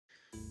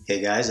Hey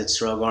guys, it's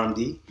Sarel Gaur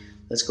MD.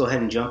 Let's go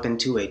ahead and jump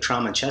into a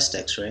trauma chest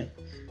x-ray.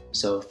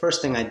 So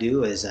first thing I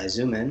do is I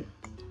zoom in,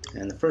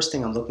 and the first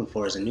thing I'm looking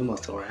for is a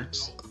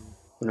pneumothorax.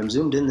 When I'm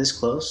zoomed in this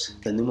close,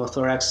 the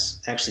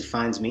pneumothorax actually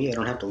finds me. I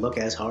don't have to look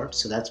as hard,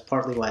 so that's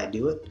partly why I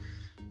do it.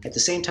 At the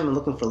same time I'm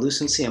looking for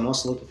lucency, I'm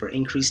also looking for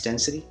increased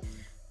density.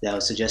 That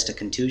would suggest a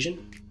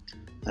contusion.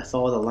 I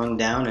follow the lung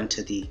down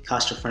into the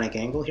costophrenic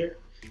angle here.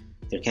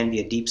 There can be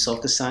a deep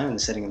sulcus sign in the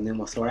setting of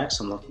pneumothorax,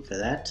 so I'm looking for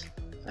that.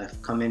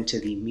 I've come into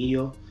the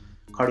medial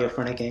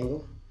cardiophrenic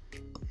angle,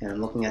 and I'm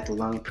looking at the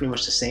lung pretty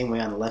much the same way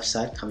on the left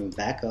side, coming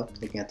back up,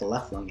 looking at the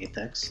left lung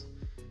apex.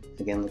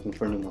 Again, looking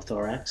for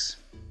pneumothorax.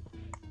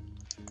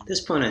 At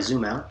this point I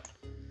zoom out.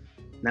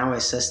 Now I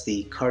assess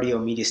the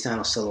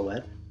cardiomediastinal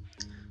silhouette.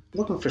 I'm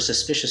looking for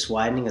suspicious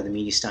widening of the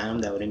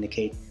mediastinum that would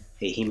indicate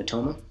a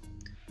hematoma.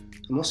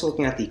 I'm also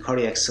looking at the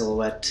cardiac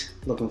silhouette,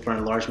 looking for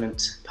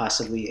enlargement,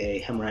 possibly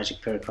a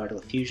hemorrhagic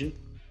pericardial effusion.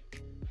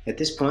 At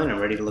this point I'm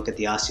ready to look at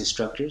the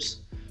osteostructures.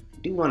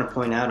 I do want to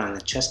point out on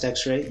the chest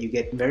x-ray you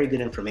get very good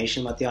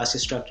information about the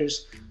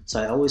osteostructures,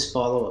 so I always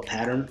follow a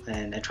pattern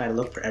and I try to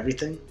look for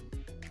everything.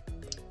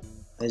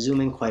 I zoom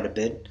in quite a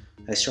bit.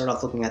 I start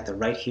off looking at the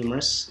right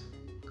humerus,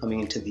 coming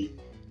into the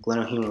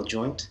glenohumeral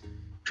joint,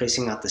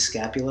 tracing out the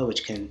scapula,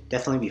 which can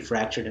definitely be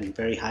fractured in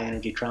very high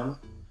energy trauma.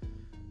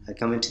 I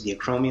come into the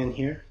acromion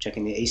here,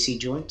 checking the AC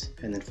joint,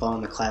 and then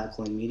following the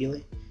clavicle in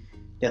medially.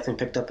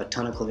 Definitely picked up a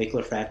ton of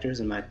clavicular fractures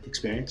in my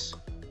experience.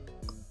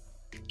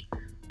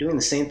 Doing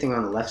the same thing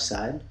on the left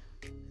side.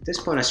 At this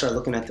point I start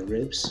looking at the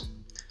ribs.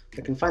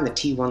 I can find the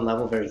T1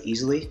 level very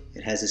easily.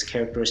 It has this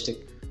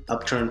characteristic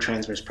upturned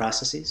transverse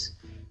processes.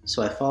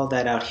 So I follow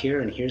that out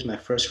here, and here's my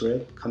first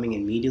rib coming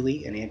in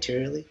medially and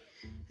anteriorly.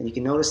 And you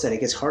can notice that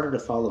it gets harder to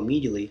follow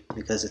medially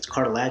because it's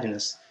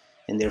cartilaginous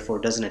and therefore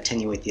doesn't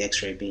attenuate the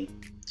x-ray beam.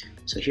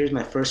 So here's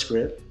my first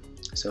rib.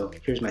 So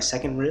here's my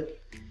second rib.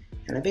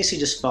 And I basically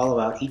just follow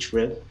out each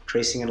rib,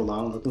 tracing it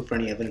along, looking for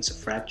any evidence of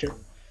fracture.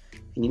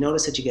 And you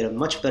notice that you get a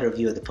much better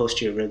view of the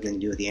posterior rib than you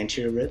do of the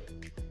anterior rib,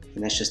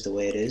 and that's just the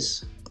way it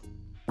is.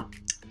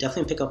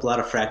 Definitely pick up a lot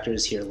of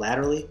fractures here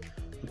laterally.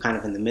 I'm kind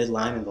of in the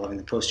midline involving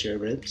the posterior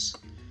ribs.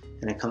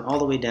 And I come all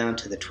the way down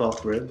to the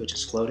 12th rib, which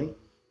is floating.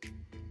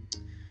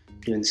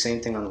 Doing the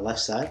same thing on the left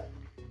side.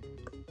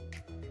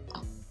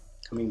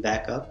 Coming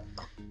back up.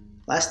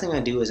 Last thing I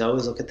do is I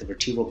always look at the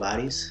vertebral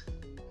bodies.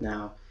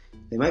 Now,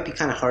 they might be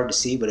kind of hard to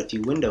see, but if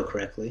you window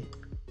correctly,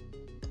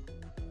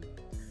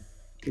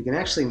 you can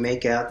actually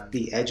make out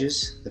the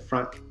edges, the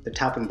front, the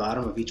top and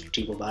bottom of each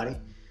vertebral body.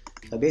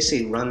 So I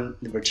basically run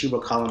the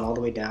vertebral column all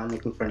the way down,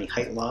 looking for any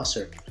height loss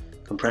or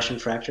compression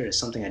fracture. Is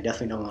something I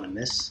definitely don't want to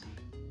miss.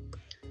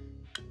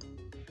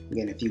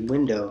 Again, if you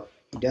window,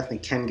 you definitely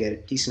can get a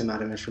decent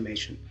amount of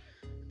information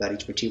about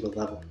each vertebral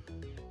level.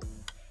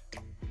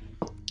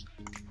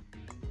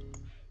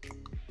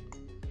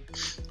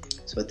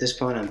 So at this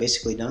point I'm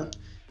basically done.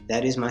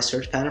 That is my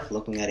search pattern for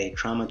looking at a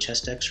trauma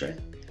chest x-ray.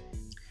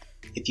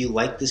 If you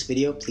like this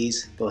video,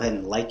 please go ahead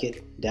and like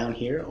it down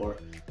here, or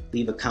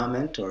leave a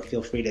comment, or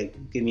feel free to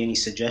give me any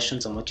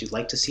suggestions on what you'd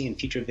like to see in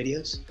future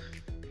videos.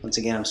 Once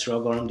again, I'm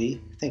Sarel Gaur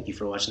MD. Thank you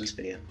for watching this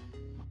video.